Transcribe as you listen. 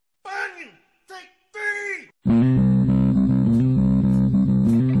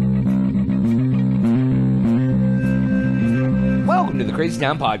the Crazy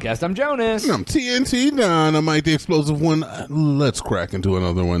Town Podcast. I'm Jonas. I'm TNT Don. I'm Mike the Explosive One. Let's crack into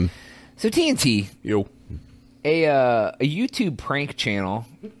another one. So TNT, Yo. a YouTube prank channel.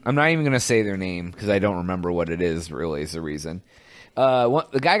 I'm not even going to say their name because I don't remember what it is. Really, is the reason.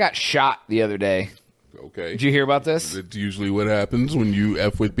 The guy got shot the other day. Okay. Did you hear about this? That's usually what happens when you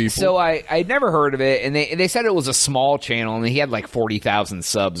F with people. So I'd never heard of it, and they said it was a small channel, and he had like 40,000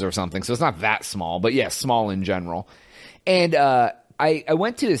 subs or something. So it's not that small, but yeah, small in general. And I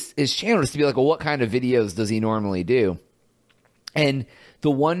went to his channel just to be like, well, what kind of videos does he normally do? And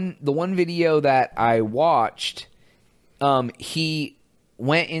the one video that I watched, he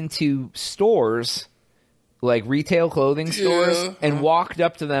went into stores, like retail clothing stores, and walked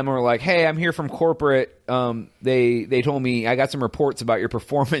up to them and were like, hey, I'm here from corporate. They told me I got some reports about your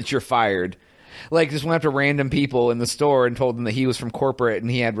performance. You're fired. Like, just went up to random people in the store and told them that he was from corporate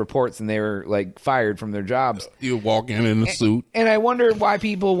and he had reports and they were, like, fired from their jobs. You walk in a suit. And I wonder why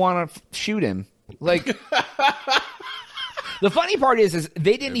people want to shoot him. Like, the funny part is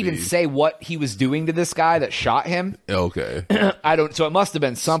they didn't even say what he was doing to this guy that shot him. Okay. So it must have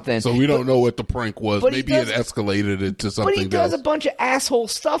been something. So we don't know what the prank was. Maybe it escalated it to something else. But he does a bunch of asshole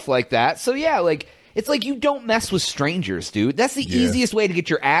stuff like that. So, yeah, like, it's like you don't mess with strangers, dude. That's the easiest way to get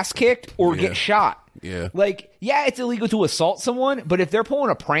your ass kicked or get shot. Yeah. Like, yeah, it's illegal to assault someone, but if they're pulling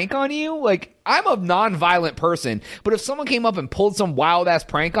a prank on you, like, I'm a non-violent person, but if someone came up and pulled some wild-ass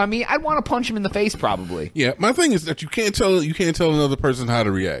prank on me, I'd want to punch him in the face, probably. Yeah, my thing is that you can't tell another person how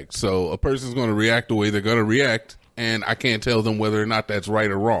to react. So a person's going to react the way they're going to react, and I can't tell them whether or not that's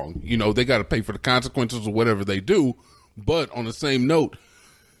right or wrong. You know, they got to pay for the consequences of whatever they do, but on the same note,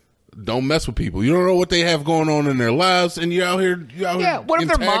 don't mess with people. You don't know what they have going on in their lives, and you're out here. Yeah, what if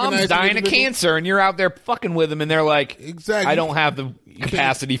their mom's dying of cancer, and you're out there fucking with them, and they're like, exactly, I don't have the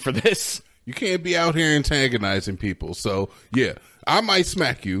capacity for this. You can't be out here antagonizing people. So, yeah, I might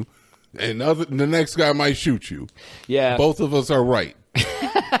smack you, and the next guy might shoot you. Yeah. Both of us are right.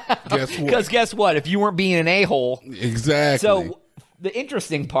 Guess what? Because guess what? If you weren't being an a-hole. Exactly. So, the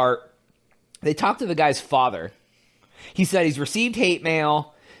interesting part, they talked to the guy's father. He said he's received hate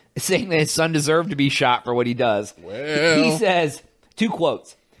mail saying that his son deserved to be shot for what he does. Well, he says, 2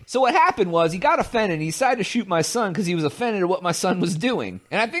 quotes. So what happened was he got offended and he decided to shoot my son because he was offended at what my son was doing.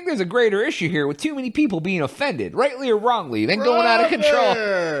 And I think there's a greater issue here with too many people being offended, rightly or wrongly, then going out of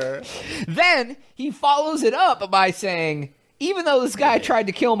control. Then he follows it up by saying, even though this guy tried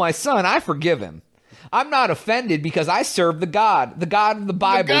to kill my son, I forgive him. I'm not offended because I serve the God of the Bible,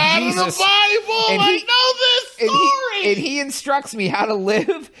 the God Jesus. Of the Bible. And I know this story. And he instructs me how to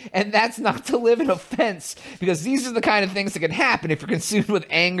live, and that's not to live in offense, because these are the kind of things that can happen if you're consumed with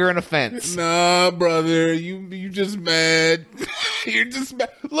anger and offense. Nah, brother, you just mad. You're just mad.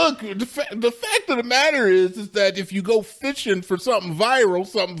 Look, the fact of the matter is that if you go fishing for something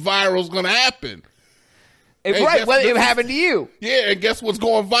viral's going to happen. Right, well, it happened to you. Yeah, and guess what's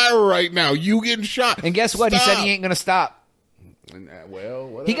going viral right now? You getting shot. And guess what? He said he ain't going to stop. Well,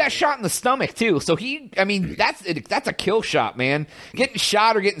 whatever. He got shot in the stomach, too. So that's a kill shot, man. Getting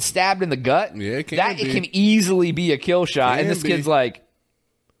shot or getting stabbed in the gut, it can easily be a kill shot. And this kid's like,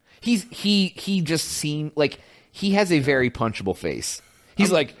 he just seemed like he has a very punchable face.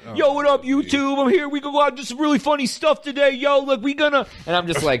 He's like, yo, what up, YouTube? I'm here. We go out and do some really funny stuff today. Yo, look, we gonna... And I'm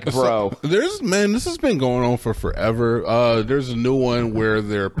just like, bro. This has been going on for forever. There's a new one where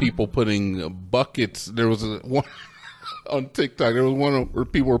there are people putting buckets. There was one on TikTok. There was one where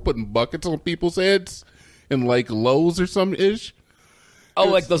people were putting buckets on people's heads in like Lowe's or some ish. Oh,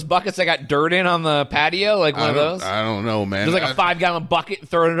 like those buckets that got dirt in on the patio? Like one of those? I don't know, man. There's like a 5-gallon bucket and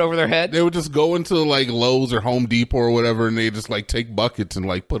throwing it over their head? They would just go into like Lowe's or Home Depot or whatever, and they just like take buckets and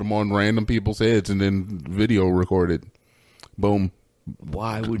like put them on random people's heads and then video record it. Boom.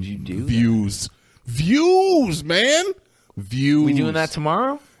 Why would you do that? Views, man. Views. We doing that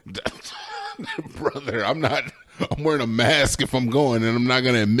tomorrow? Brother, I'm wearing a mask if I'm going, and I'm not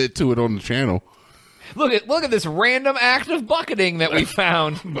going to admit to it on the channel. Look at this random act of bucketing that we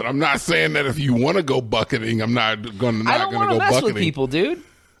found. But I'm not saying that if you want to go bucketing, I'm not going to go bucketing. I don't want to mess with people, dude.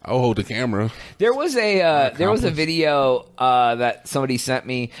 I'll hold the camera. There was a video that somebody sent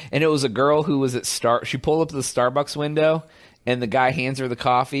me, and it was a girl who was at She pulled up to the Starbucks window, and the guy hands her the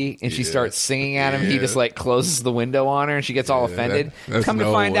coffee, and she starts singing at him. He just like closes the window on her, and she gets all offended. Come to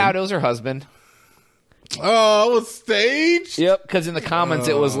find out, it was her husband. Oh, it was staged? Yep, because in the comments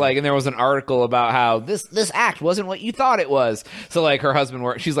it was like, and there was an article about how this act wasn't what you thought it was. So like her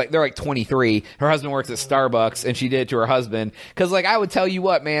husband she's like, they're like 23. Her husband works at Starbucks, and she did it to her husband. Because like I would tell you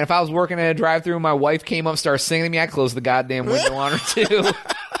what, man, if I was working at a drive-thru and my wife came up, started singing to me, I'd close the goddamn window on her too.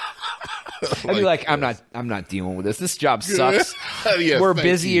 I'd be like, I'm not dealing with this. This job sucks. Yes, We're thank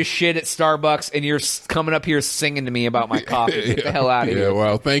busy you. as shit at Starbucks, and you're coming up here singing to me about my coffee. Get the hell out of Yeah, here.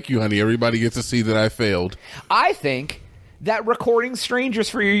 well, thank you, honey. Everybody gets to see that I failed. I think that recording strangers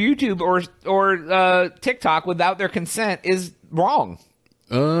for your YouTube or TikTok without their consent is wrong.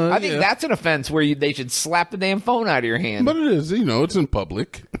 I think that's an offense where they should slap the damn phone out of your hand. But it is, it's in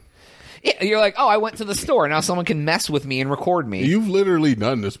public. Yeah, you're like, oh, I went to the store. Now someone can mess with me and record me. You've literally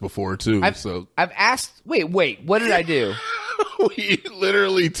done this before, too. I've asked. Wait, what did I do? We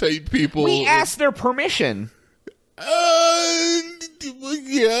literally take people. We asked their permission. Yeah,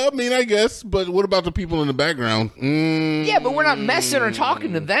 I mean, I guess. But what about the people in the background? Yeah, but we're not messing or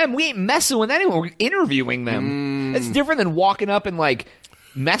talking to them. We ain't messing with anyone. We're interviewing them. It's different than walking up and like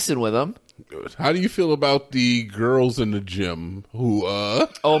messing with them. How do you feel about the girls in the gym who,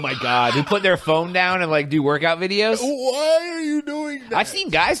 Oh my God, who put their phone down and like do workout videos? Why are you doing that? I've seen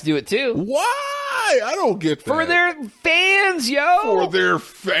guys do it too. Why? I don't get that. For their fans, yo. For their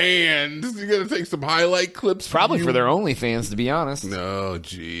fans. You gotta take some highlight clips. Probably for their OnlyFans, to be honest. No,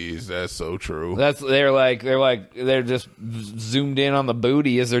 jeez, that's so true. They're just zoomed in on the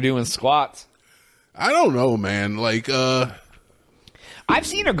booty as they're doing squats. I don't know, man. Like, I've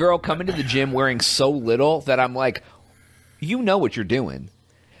seen a girl come into the gym wearing so little that I'm like, you know what you're doing.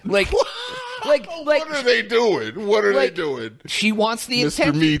 Like, what are they doing? What are they doing? She wants the Mr.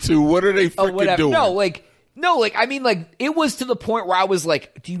 attention. Me Too, what are they freaking doing? No, I mean, it was to the point where I was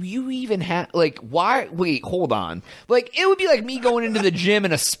like, do you even have, why? Wait, hold on. Like, it would be like me going into the gym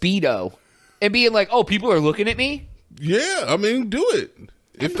in a Speedo and being like, oh, people are looking at me? Yeah, I mean, do it.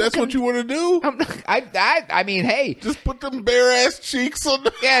 If that's what you want to do. I mean, hey. Just put them bare ass cheeks on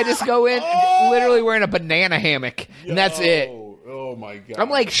the... Yeah, just go in, literally wearing a banana hammock, and that's it. Oh, my God.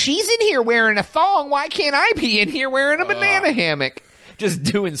 I'm like, she's in here wearing a thong. Why can't I be in here wearing a banana hammock? Just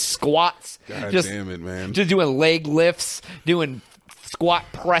doing squats. God just, damn it, man. Just doing leg lifts, doing squat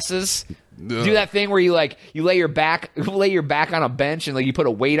presses. Do that thing where you lay your back on a bench and you put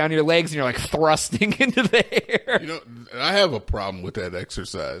a weight on your legs and you're thrusting into the air. I have a problem with that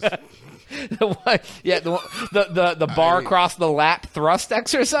exercise. the bar across the lap thrust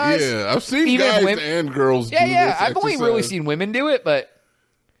exercise. Yeah, I've seen guys and girls. Yeah, do yeah. this I've only really seen women do it, but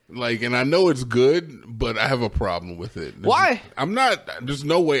and I know it's good, but I have a problem with it. Why? There's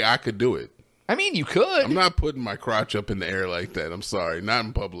no way I could do it. I mean, you could. I'm not putting my crotch up in the air like that. I'm sorry. Not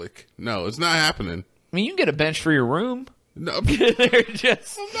in public. No, it's not happening. I mean, you can get a bench for your room. No, I'm not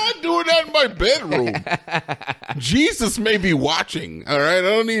doing that in my bedroom. Jesus may be watching. All right, I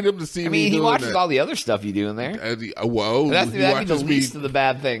don't need him to see me. I mean, he watches that. all the other stuff you do in there. That'd be the least of the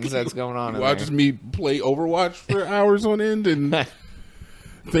bad things that's going on. Watches me play Overwatch for hours on end and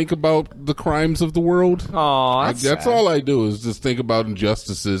think about the crimes of the world. Oh, that's all I do is just think about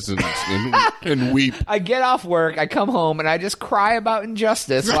injustices and weep. I get off work, I come home, and I just cry about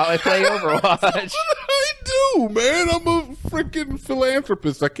injustice while I play Overwatch. That's what I do, man. I'm a freaking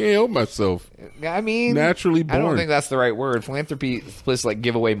philanthropist. I can't help myself. I mean, naturally born. I don't think that's the right word. Philanthropy is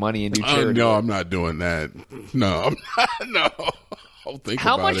give away money and do charity. No, I'm not doing that. No, I'm not. No. I'll think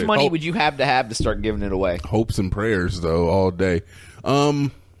How about much it. money would you have to start giving it away? Hopes and prayers, though, all day. How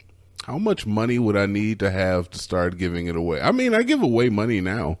much money would I need to have to start giving it away? I mean, I give away money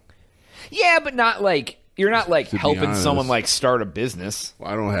now. Yeah, but not you're not helping someone start a business.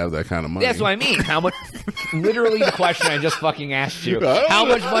 Well, I don't have that kind of money. That's what I mean. How much? Literally, the question I just fucking asked you. How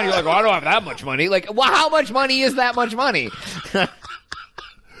much money? You're like, well, I don't have that much money. How much money is that much money? I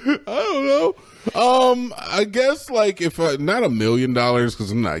don't know. I guess if not $1 million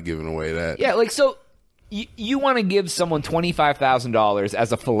because I'm not giving away that. Yeah, so. You want to give someone $25,000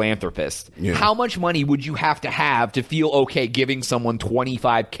 as a philanthropist. Yeah. How much money would you have to feel okay giving someone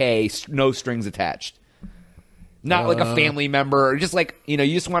 $25K, no strings attached? Not like a family member, or just you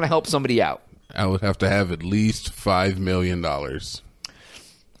just want to help somebody out. I would have to have at least $5 million. I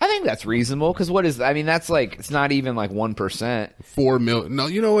think that's reasonable because that's it's not even 1%. 4 million. No,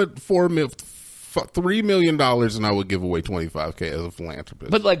 you know what? $3 million, and I would give away $25K as a philanthropist.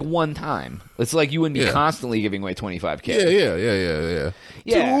 But one time, it's you wouldn't be constantly giving away $25K. Yeah.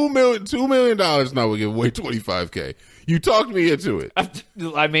 $2 million, and I would give away $25K. You talked me into it.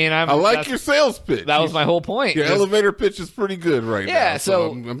 I mean, I like your sales pitch. That was my whole point. Your elevator pitch is pretty good right now. Yeah,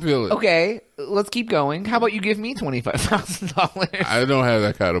 so I'm feeling. Okay, let's keep going. How about you give me $25,000? I don't have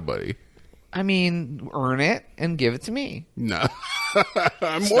that kind of money. I mean, earn it and give it to me. No.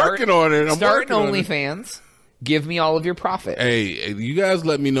 I'm working on it. Start an OnlyFans. Give me all of your profit. Hey, you guys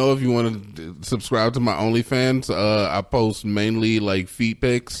let me know if you want to subscribe to my OnlyFans. I post mainly feet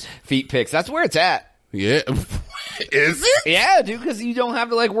pics. Feet pics. That's where it's at. Yeah. Is it? Yeah, dude, because you don't have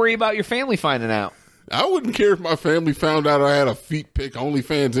to like worry about your family finding out. I wouldn't care if my family found out I had a feet pic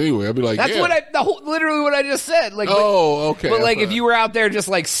OnlyFans anyway. I'd be like, That's yeah. literally what I just said. Like, Oh, okay. But like, if you were out there just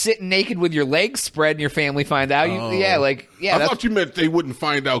like sitting naked with your legs spread and your family find out, I thought you meant they wouldn't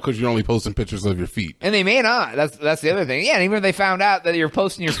find out because you're only posting pictures of your feet. And they may not. That's the other thing. Yeah, and even if they found out that you're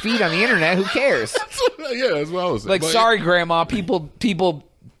posting your feet on the internet, who cares? Yeah, that's what I was saying. Like, But sorry, Grandma. People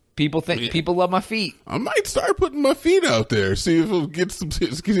think people love my feet. I might start putting my feet out there. See if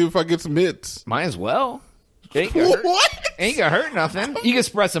I get some hits. Might as well. Ain't gonna hurt. What? Ain't gonna hurt nothing. You can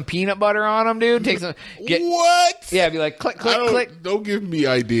spread some peanut butter on them, dude. Take some. What? Yeah, be like click, click, click. Don't give me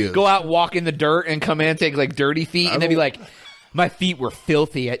ideas. Go out, walk in the dirt, and come in and take like dirty feet, and then be like, my feet were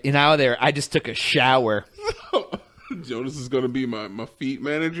filthy, and out of there, I just took a shower. Jonas is gonna be my feet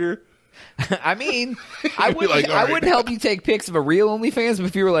manager. I mean, I wouldn't, like, I wouldn't help you take pics of a real OnlyFans, but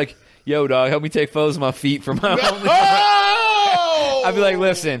if you were like, yo, dog, help me take photos of my feet for my OnlyFans. I'd be like,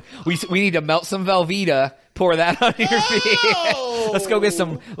 listen, we need to melt some Velveeta, pour that on your feet. Let's go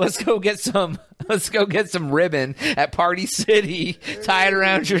get some ribbon at Party City, tie it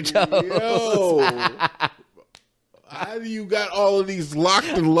around your toes. Yo. How do you got all of these locked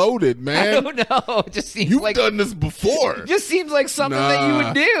and loaded, man? I don't know. It just seems You've like done this before. It just seems like something that you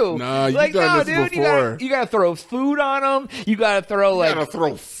would do. Nah, you've like, done no, this dude, before. You gotta throw food on them. You gotta throw You gotta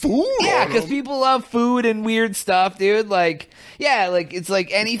throw food yeah, on because them. people love food and weird stuff, dude. Like, yeah, like it's like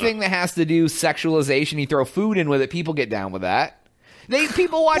anything that has to do sexualization. You throw food in with it, people get down with that.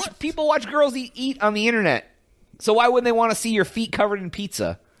 People watch girls eat on the internet. So why wouldn't they want to see your feet covered in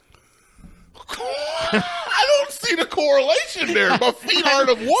pizza? I don't see the correlation there. My feet aren't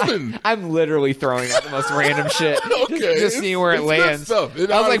a woman. I'm literally throwing out the most random shit. Okay, just seeing where it it's lands. good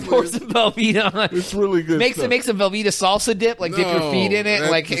stuff. I was like, pour some Velveeta on. It's really good. Make stuff. some Velveeta salsa dip, like dip your feet in it,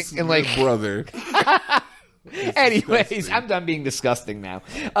 that's brother. Anyways, I'm done being disgusting now.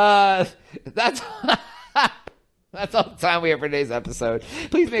 That's that's all the time we have for today's episode.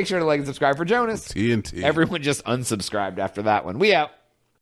 Please make sure to like and subscribe for Jonas. TNT. Everyone just unsubscribed after that one. We out.